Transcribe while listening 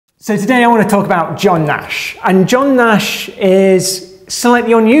So today I want to talk about John Nash. And John Nash is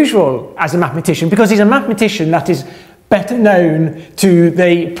slightly unusual as a mathematician because he's a mathematician that is better known to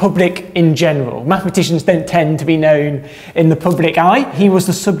the public in general. Mathematicians don't tend to be known in the public eye. He was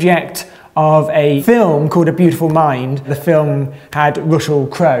the subject of a film called A Beautiful Mind. The film had Russell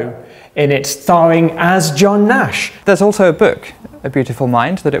Crowe in it, starring as John Nash. There's also a book, A Beautiful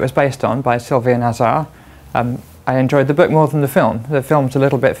Mind, that it was based on by Sylvia Nazar. I enjoyed the book more than the film. The film's a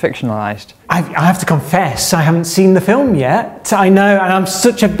little bit fictionalised. I have to confess, I haven't seen the film yet. I know, and I'm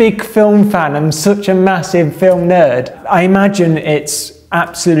such a big film fan, I'm such a massive film nerd. I imagine it's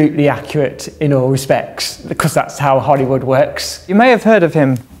absolutely accurate in all respects, because that's how Hollywood works. You may have heard of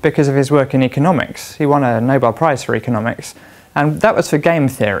him because of his work in economics. He won a Nobel Prize for economics, and that was for game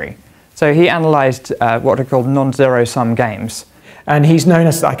theory. So he analysed what are called non-zero-sum games. And he's known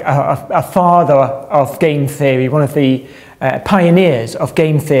as like a father of game theory, one of the pioneers of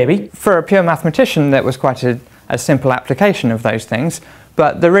game theory. For a pure mathematician, that was quite a simple application of those things,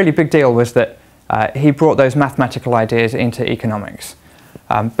 but the really big deal was that he brought those mathematical ideas into economics.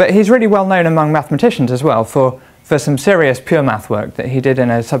 But he's really well known among mathematicians as well for some serious pure math work that he did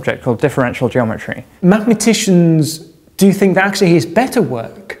in a subject called differential geometry. Mathematicians do think that actually his better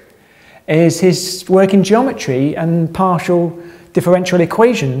work is his work in geometry and partial differential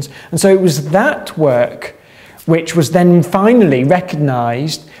equations, and so it was that work which was then finally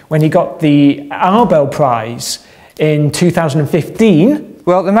recognised when he got the Nobel Prize in 2015.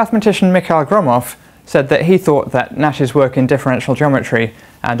 Well, the mathematician Mikhail Gromov said that he thought that Nash's work in differential geometry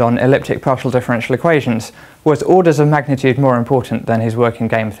and on elliptic partial differential equations was orders of magnitude more important than his work in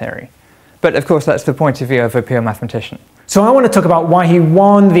game theory. But of course that's the point of view of a pure mathematician. So I want to talk about why he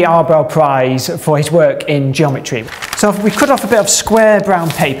won the Nobel Prize for his work in geometry. So we cut off a bit of square brown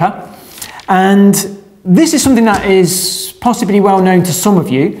paper, and this is something that is possibly well known to some of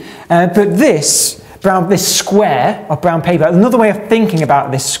you, but this square of brown paper, another way of thinking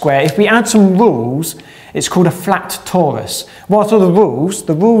about this square, if we add some rules, it's called a flat torus. What are the rules?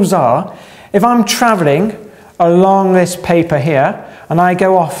 The rules are, if I'm travelling along this paper here, and I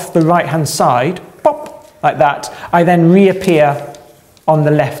go off the right-hand side, pop, like that, I then reappear on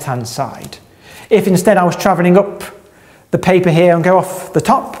the left-hand side. If instead I was travelling up the paper here and go off the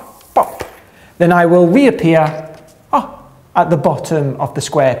top, pop, then I will reappear at the bottom of the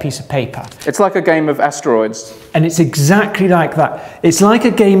square piece of paper. It's like a game of asteroids. And it's exactly like that. It's like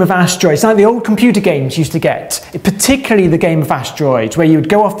a game of asteroids. It's like the old computer games used to get, particularly the game of asteroids, where you would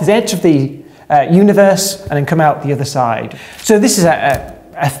go off the edge of the universe and then come out the other side. So this is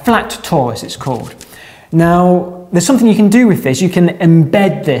a flat torus, it's called. Now, there's something you can do with this. You can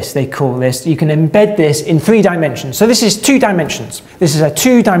embed this, they call this. You can embed this in 3 dimensions. So this is 2 dimensions. This is a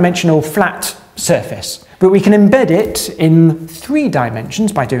 2-dimensional flat surface. But we can embed it in 3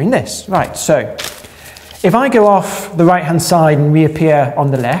 dimensions by doing this. Right, so if I go off the right-hand side and reappear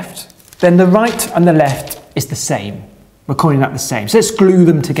on the left, then the right and the left is the same. We're calling that the same. So let's glue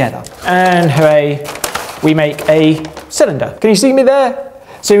them together. And hooray, we make a cylinder. Can you see me there?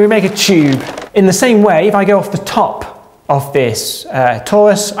 So we make a tube. In the same way, if I go off the top of this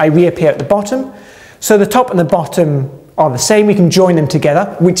torus, I reappear at the bottom. So the top and the bottom are the same. We can join them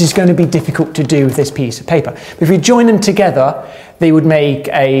together, which is going to be difficult to do with this piece of paper. But if we join them together, they would make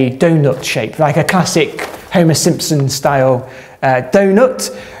a donut shape, like a classic Homer Simpson style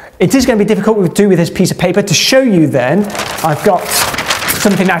donut. It is going to be difficult to do with this piece of paper. To show you then, I've got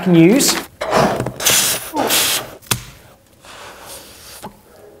something I can use.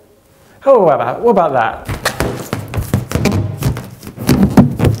 Oh, what about that?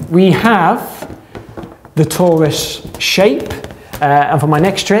 We have the torus shape, and for my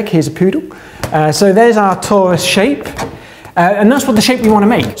next trick, here's a poodle. So there's our torus shape, and that's what the shape we want to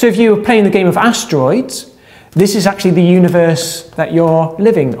make. So if you were playing the game of asteroids, this is actually the universe that you're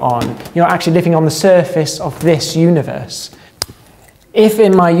living on. You're actually living on the surface of this universe. If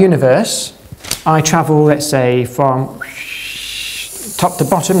in my universe, I travel, let's say, from top to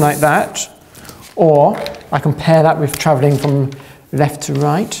bottom like that, or I can pair that with travelling from left to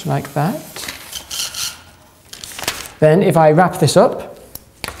right like that. Then if I wrap this up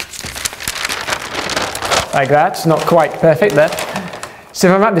like that, it's not quite perfect there. So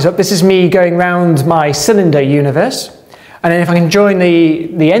if I wrap this up, this is me going round my cylinder universe, and then if I can join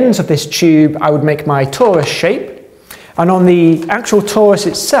the ends of this tube, I would make my torus shape. And on the actual torus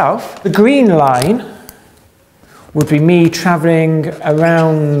itself, the green line would be me travelling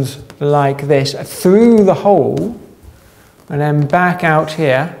around like this through the hole and then back out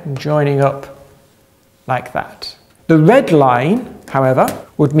here and joining up like that. The red line, however,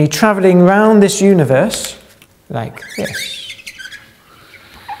 would be travelling around this universe like this.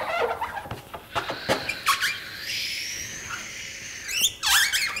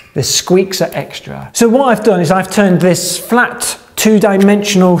 The squeaks are extra. So what I've done is I've turned this flat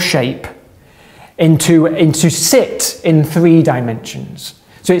two-dimensional shape into sit in 3 dimensions.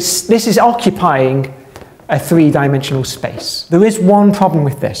 So this is occupying a 3-dimensional space. There is one problem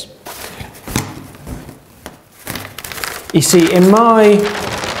with this. You see, in my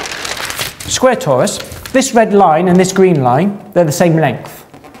square torus, this red line and this green line, they're the same length,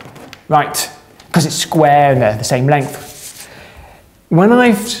 right? Because it's square and they're the same length. When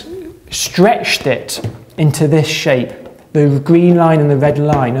I've stretched it into this shape, the green line and the red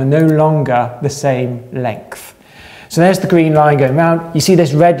line are no longer the same length. So there's the green line going round. You see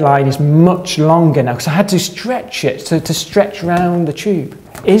this red line is much longer now because I had to stretch it to stretch round the tube.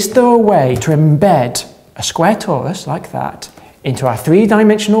 Is there a way to embed a square torus like that into our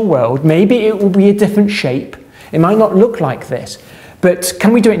 3-dimensional world? Maybe it will be a different shape. It might not look like this. But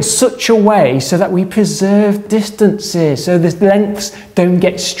can we do it in such a way so that we preserve distances, so the lengths don't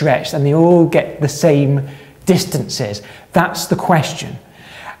get stretched and they all get the same distances? That's the question.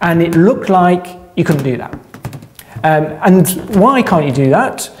 And it looked like you couldn't do that. And why can't you do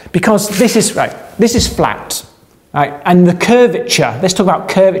that? Because this is flat, right? And the curvature, let's talk about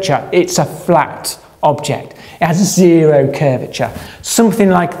curvature, it's a flat object. It has 0 curvature.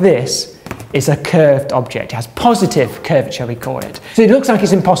 Something like this is a curved object. It has positive curvature, we call it. So it looks like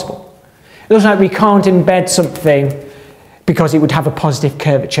it's impossible. It looks like we can't embed something because it would have a positive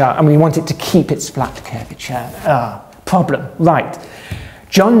curvature and we want it to keep its flat curvature. Problem. Right.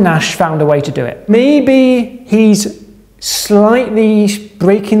 John Nash found a way to do it. Maybe he's slightly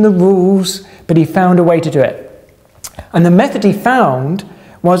breaking the rules, but he found a way to do it. And the method he found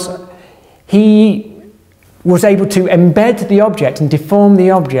was he was able to embed the object and deform the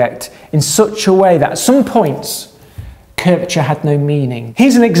object in such a way that at some points curvature had no meaning.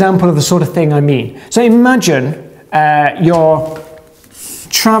 Here's an example of the sort of thing I mean. So imagine you're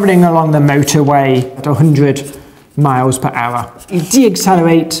travelling along the motorway at 100 miles per hour. You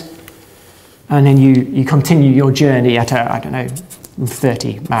deaccelerate and then you continue your journey at, I don't know,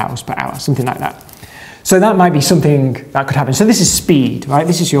 30 miles per hour, something like that. So that might be something that could happen. So this is speed, right?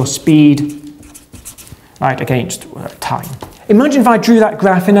 This is your speed, right, against time. Imagine if I drew that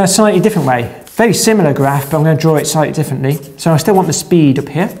graph in a slightly different way. Very similar graph, but I'm going to draw it slightly differently. So I still want the speed up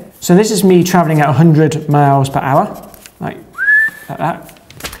here. So this is me travelling at 100 miles per hour, like that.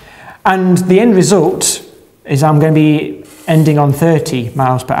 And the end result is I'm going to be ending on 30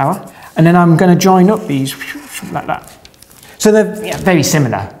 miles per hour. And then I'm going to join up these like that. So they're very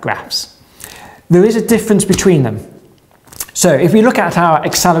similar graphs. There is a difference between them. So if we look at our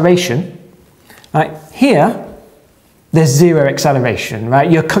acceleration, right, here, there's 0 acceleration,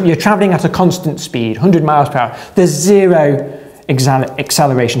 right? You're traveling at a constant speed, 100 miles per hour. There's 0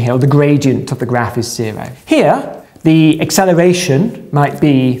 acceleration here, or the gradient of the graph is 0. Here, the acceleration might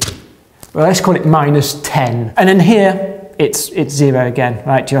be, well, let's call it -10. And then here, it's 0 again,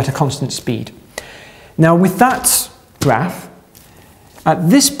 right? You're at a constant speed. Now, with that graph, at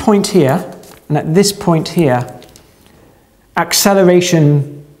this point here, and at this point here,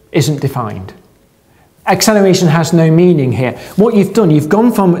 acceleration isn't defined. Acceleration has no meaning here. What you've done, you've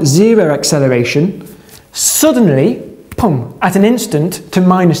gone from 0 acceleration, suddenly, boom, at an instant to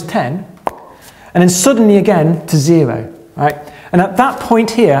 -10, and then suddenly again to 0, right? And at that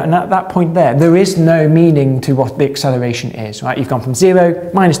point here and at that point there is no meaning to what the acceleration is, right? You've gone from 0,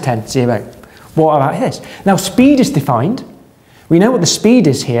 -10, 0. What about this? Now speed is defined. We know what the speed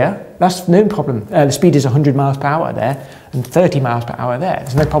is here. That's no problem. The speed is 100 miles per hour there and 30 miles per hour there.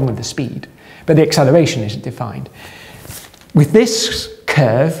 There's no problem with the speed. But the acceleration isn't defined. With this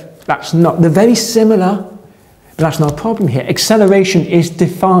curve, that's not, they're very similar, but that's not a problem here. Acceleration is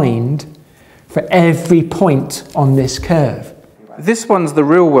defined for every point on this curve. This one's the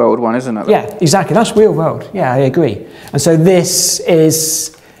real world one, isn't it? Yeah, exactly, that's real world. Yeah, I agree. And so this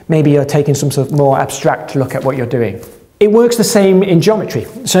is, maybe you're taking some sort of more abstract look at what you're doing. It works the same in geometry.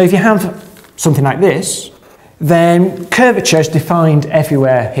 So if you have something like this, then curvature is defined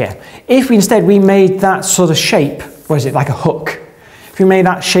everywhere here. If we made that sort of shape, what is it, like a hook? If we made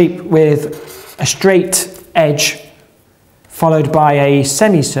that shape with a straight edge followed by a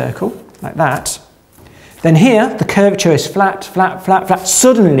semicircle, like that, then here the curvature is flat, flat, flat, flat.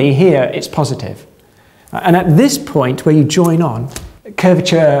 Suddenly here it's positive. And at this point where you join on,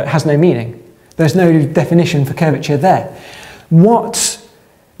 curvature has no meaning. There's no definition for curvature there. What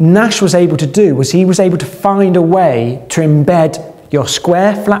Nash was able to do was he was able to find a way to embed your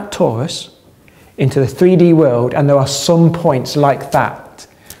square flat torus into the 3D world, and there are some points like that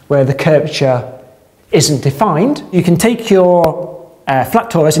where the curvature isn't defined. You can take your flat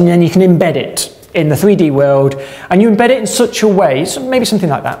torus and then you can embed it in the 3D world, and you embed it in such a way, maybe something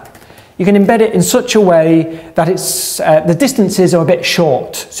like that. You can embed it in such a way that it's, the distances are a bit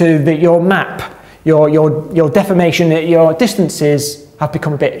short, so that your map, your deformation, your distances have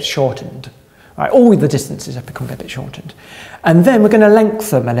become a bit shortened. Right? All the distances have become a bit shortened. And then we're going to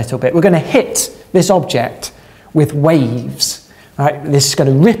lengthen them a little bit. We're going to hit this object with waves. Right? This is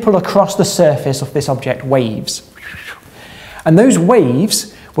going to ripple across the surface of this object, waves. And those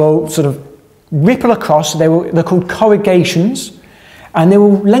waves will sort of ripple across, they're called corrugations, and they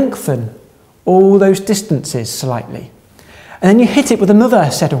will lengthen all those distances slightly. And then you hit it with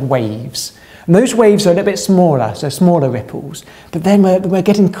another set of waves. And those waves are a little bit smaller, so smaller ripples. But then we're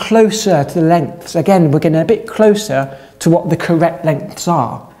getting closer to the lengths. Again, we're getting a bit closer to what the correct lengths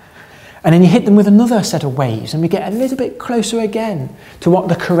are. And then you hit them with another set of waves, and we get a little bit closer again to what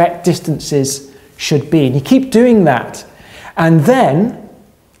the correct distances should be. And you keep doing that. And then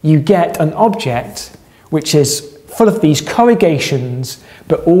you get an object which is full of these corrugations,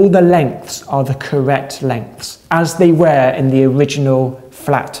 but all the lengths are the correct lengths, as they were in the original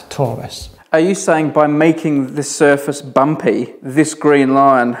flat torus. Are you saying by making this surface bumpy, this green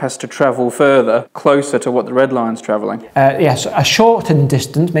line has to travel further, closer to what the red line's travelling? Yes, a shortened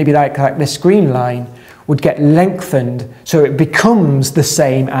distance, maybe like this green line, would get lengthened, so it becomes the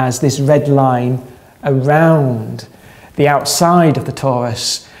same as this red line around the outside of the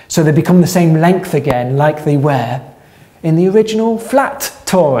torus. So they become the same length again, like they were in the original flat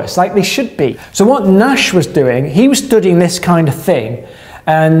torus, like they should be. So what Nash was doing, he was studying this kind of thing,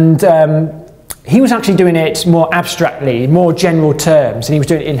 and he was actually doing it more abstractly, more general terms, and he was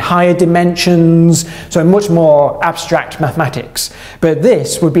doing it in higher dimensions, so much more abstract mathematics. But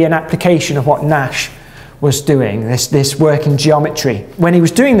this would be an application of what Nash was doing, this work in geometry. When he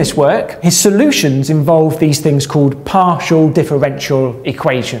was doing this work, his solutions involved these things called partial differential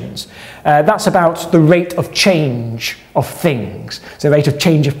equations. That's about the rate of change of things, so the rate of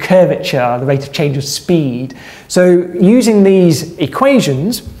change of curvature, the rate of change of speed. So using these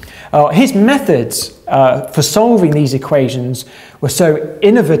equations, his methods for solving these equations were so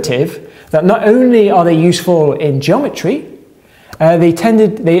innovative that not only are they useful in geometry, they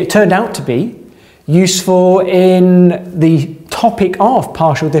turned out to be useful in the topic of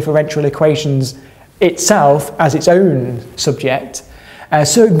partial differential equations itself as its own subject.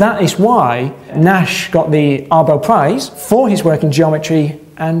 So that is why Nash got the Abel Prize for his work in geometry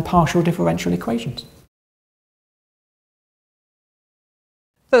and partial differential equations.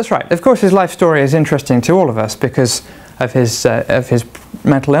 That's right. Of course, his life story is interesting to all of us because of his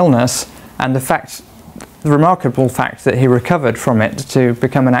mental illness and the remarkable fact that he recovered from it to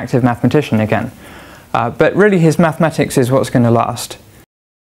become an active mathematician again. But really his mathematics is what's going to last.